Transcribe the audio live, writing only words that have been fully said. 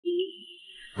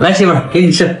来，媳妇儿，给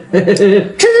你吃。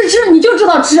吃，你就知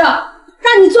道吃。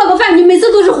让你做个饭，你每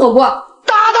次都是火锅。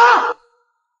打他！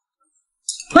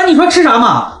那你说吃啥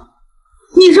嘛？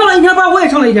你上了一天班，我也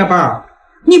上了一天班。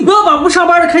你不要把不上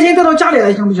班的开心带到家里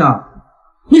来，行不行？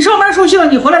你上班受气了，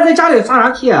你回来在家里撒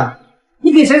啥气啊？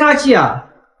你给谁撒气啊？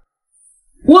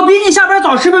我比你下班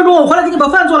早10分钟，我回来给你把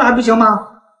饭做了还不行吗？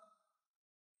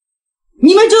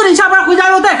你们就得下班回家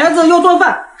要带孩子，要做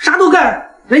饭，啥都干，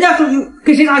人家说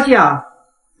给谁撒气啊？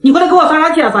你回来给我撒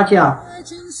啥气啊？撒气啊？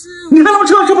你还能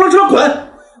吃了吃不能吃了滚！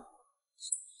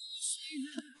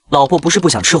老婆不是不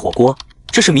想吃火锅，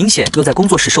这是明显又在工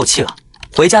作室受气了，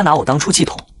回家拿我当出气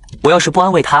筒。我要是不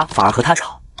安慰她，反而和她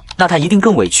吵，那她一定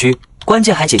更委屈，关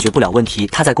键还解决不了问题。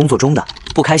她在工作中的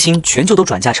不开心，全就都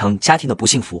转嫁成家庭的不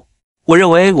幸福。我认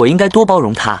为我应该多包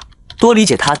容她，多理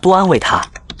解她，多安慰她，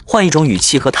换一种语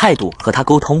气和态度和她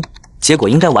沟通，结果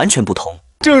应该完全不同。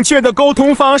正确的沟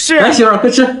通方式。来，媳妇儿，快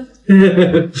吃。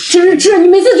吃，你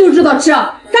每次就知道吃。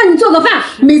让你做个饭，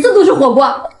每次都是火锅。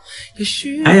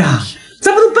哎呀，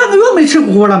咱不都半个月没吃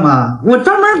火锅了吗？我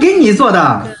专门给你做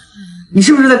的。你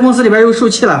是不是在公司里边又受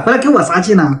气了，回来给我撒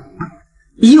气呢？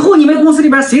以后你们公司里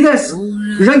边谁在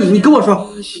惹你，你跟我说，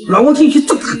老公替你去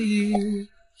揍他，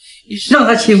让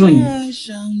他欺负你。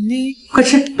快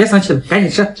吃，别生气了，赶紧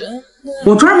吃。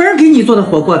我专门给你做的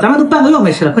火锅，咱们都半个月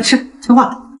没吃了，快吃，听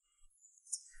话。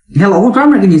你看老公专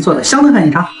门给你做的，香的很，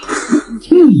你尝。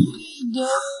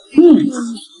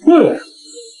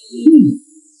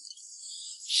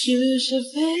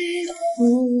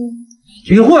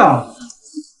以后呀，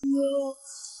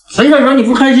谁要惹你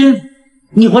不开心，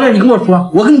你回来你跟我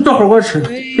说，我给你做火锅吃。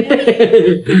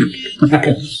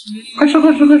快吃，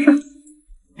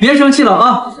别生气了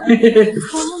啊！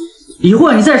以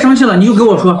后你再生气了，你就给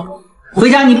我说，回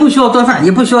家你不需要做饭，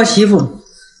也不需要洗衣服，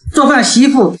做饭洗衣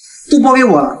服都包给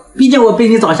我了，毕竟我比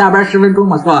你早下班10分钟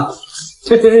嘛，是吧？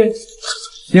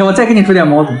行，我再给你出点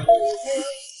毛子。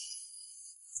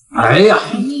哎呀，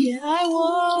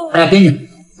给你，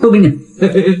都给你，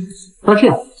多吃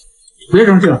点，别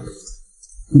生气了。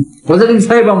我再给你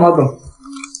猜一包毛肚。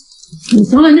你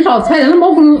行了，你少猜点，那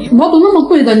毛肚那么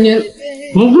贵的，你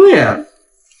不贵。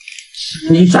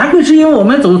你咱贵是因为我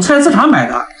们走菜市场买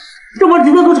的，这我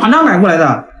直接从厂家买过来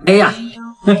的。哎呀，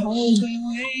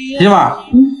媳妇儿，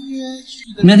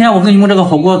明天我给你们这个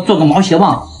火锅做个毛血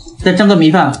旺，再蒸个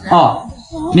米饭啊。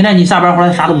明天你下班回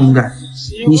来啥都不用干，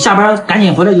你下班赶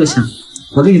紧回来就行，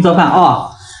我给你做饭啊。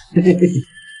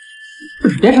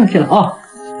别生气了啊。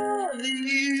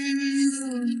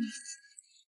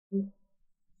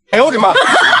哎呦我的妈！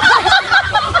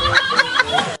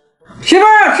媳妇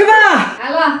儿吃饭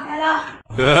来了。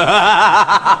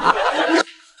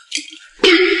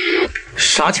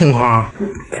啥情况？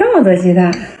这么多鸡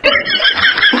蛋。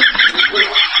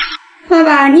爸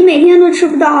爸，你每天都吃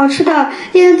不到好吃的，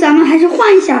咱们还是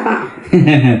换一下吧。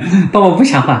爸爸不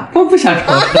想换，我不想吃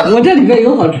好吃的，我这里面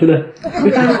有好吃的。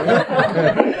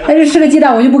还是吃个鸡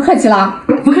蛋，我就不客气了。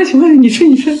不客气，你吃。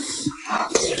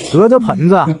隔着盆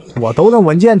子，我都能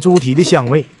闻见猪蹄的香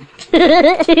味。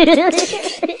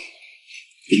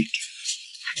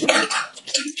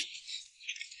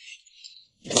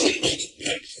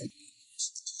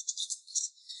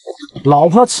老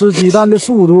婆吃鸡蛋的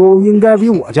速度应该比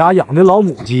我家养的老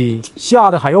母鸡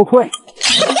下的还要快。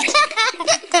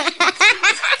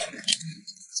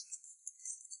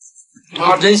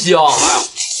啊，真香！哎呀，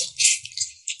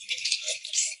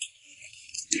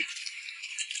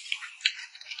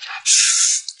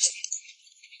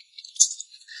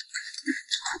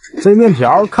这面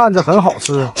条看着很好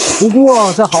吃，不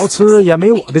过这好吃也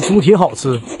没我的猪蹄好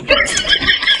吃。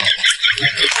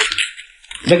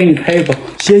再给你开一口，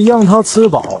先让他吃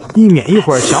饱，避免一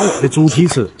会儿抢我的猪蹄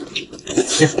吃。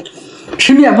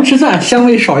吃面不吃饭，香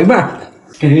味少一半。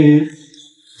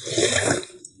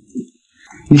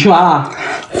你吃完了？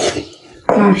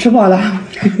啊，吃饱了。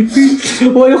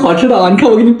我有好吃的啊！你看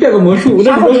我给你变个魔术，我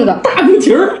这里面大冰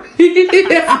淇儿。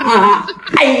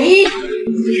哎，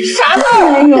啥都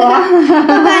没有啊！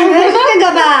爸爸，你们这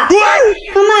个吧，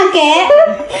妈妈给。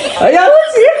哎呀，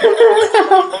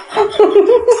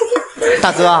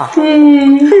大哥，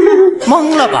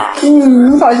懵了吧？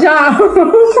好像。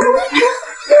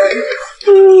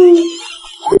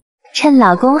趁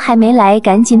老公还没来，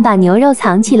赶紧把牛肉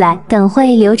藏起来，等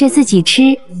会留着自己吃。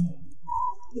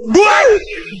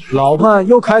老婆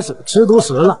又开始吃独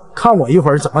食了，看我一会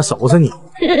儿怎么收拾你。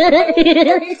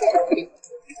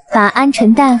把鹌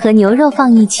鹑蛋和牛肉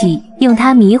放一起，用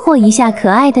它迷惑一下可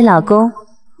爱的老公。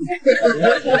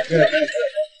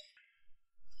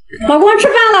老公吃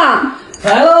饭了，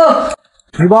来喽！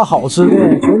你把好吃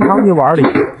的全藏进碗里，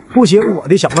不行我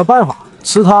得想个办法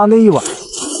吃他那一碗。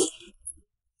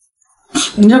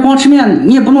你这光吃面，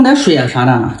你也不弄点水啊啥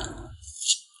的？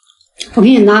我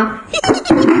给你拿。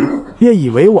别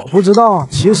以为我不知道，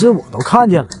其实我都看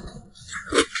见了。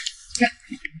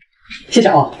谢谢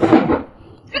啊。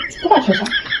不大缺少。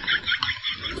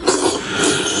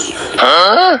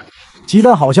鸡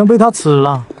蛋好像被他吃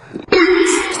了。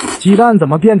鸡蛋怎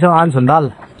么变成鹌鹑蛋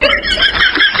了？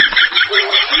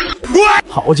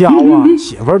好家伙，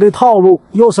媳妇儿的套路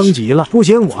又升级了，不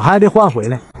行，我还得换回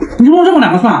来。你怎么这么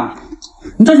两个蒜啊？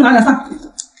你再去拿点蒜。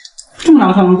这么两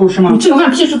个蒜能够吃吗？你这个饭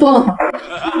屁事多了。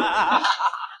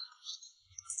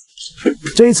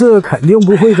这次肯定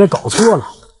不会再搞错了。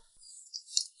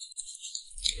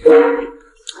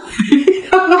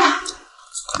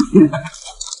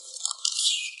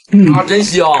啊，真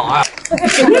香！哎，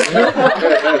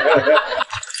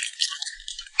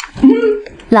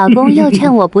老公又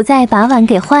趁我不在把碗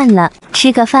给换了，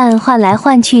吃个饭换来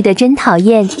换去的真讨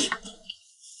厌。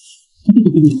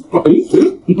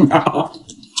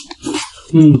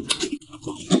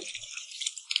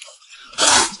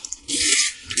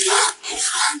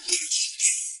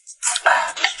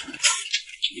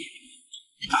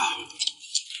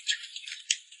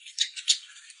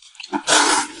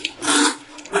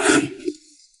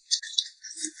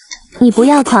你不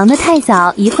要狂得太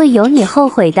早，一会有你后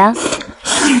悔的。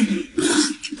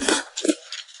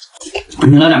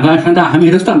你那两个鹌鹑蛋还没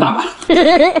这蒜大吧？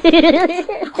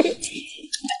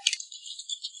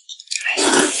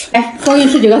哎，我给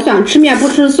你吃几个蒜，吃面不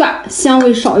吃蒜，香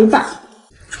味少一半。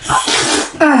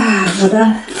啊，我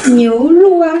的牛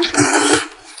肉啊！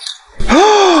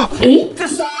哎，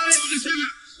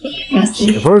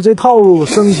媳妇儿这套路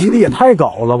升级的也太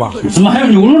高了吧？怎么还有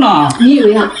牛肉呢？你以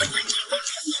为啊？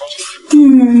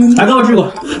来，给我吃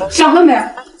过。想得美，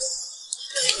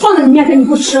放在你面前你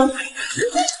不吃。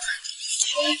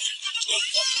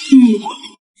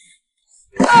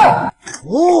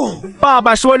爸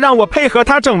爸说让我配合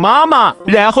他整妈妈，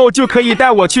然后就可以带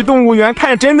我去动物园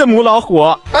看真的母老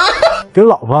虎。给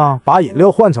老婆把饮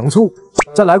料换成醋，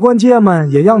再来罐芥末，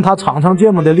也让她尝尝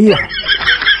芥末的厉害。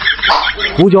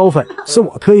胡椒粉是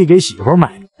我特意给媳妇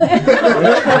买的。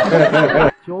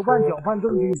搅拌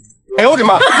证据。哎呦我的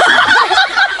妈！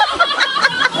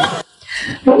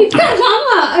你干啥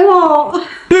呢？哎呦！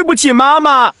对不起妈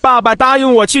妈，爸爸答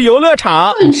应我去游乐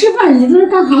场。你吃饭你在这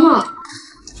干啥呢？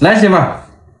来，媳妇儿，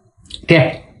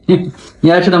给你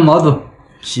爱吃的毛肚。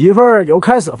媳妇儿又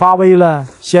开始发威了，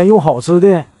先用好吃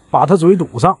的把她嘴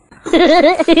堵上。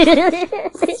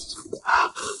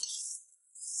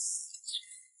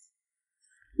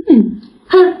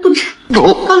不吃。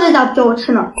刚才咋不叫我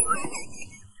吃呢？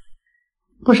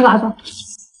不是辣椒。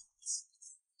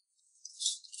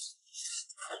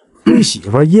对媳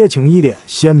妇儿热情一点，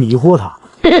先迷惑她。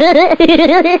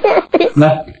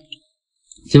来，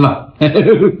媳妇儿，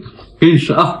给你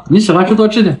吃啊！你喜欢吃多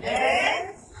吃点。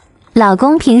老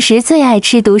公平时最爱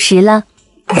吃独食了，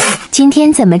今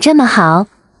天怎么这么好？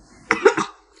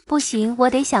不行，我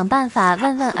得想办法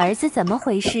问问儿子怎么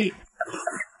回事。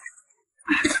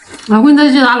老公，你再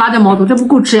去拿点毛肚，这不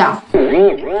够吃呀！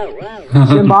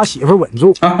先把媳妇儿稳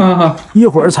住，一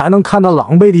会儿才能看到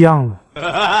狼狈的样子。哎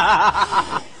呀，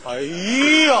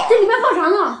这里面放啥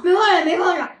呢？没放着，没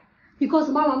放着，你告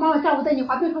诉妈妈，妈妈下午带你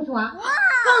滑冰场去玩。放了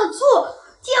醋、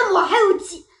芥末，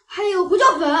还有胡椒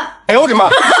粉。哎呦我的妈！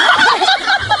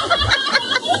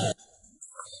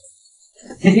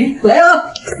来啊！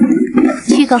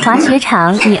去个滑雪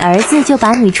场，你儿子就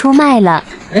把你出卖了，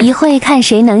一会看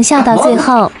谁能笑到最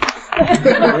后。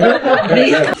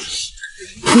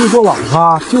去做网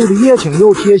咖就得热情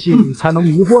又贴心，才能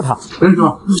迷惑他。跟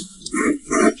说，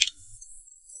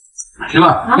媳妇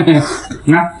儿，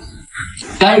你看，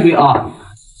干一杯啊！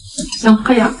行，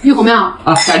可以啊，一口面啊！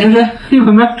啊，感情深，一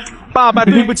口面。爸爸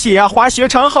对不起呀，滑雪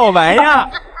场好玩呀。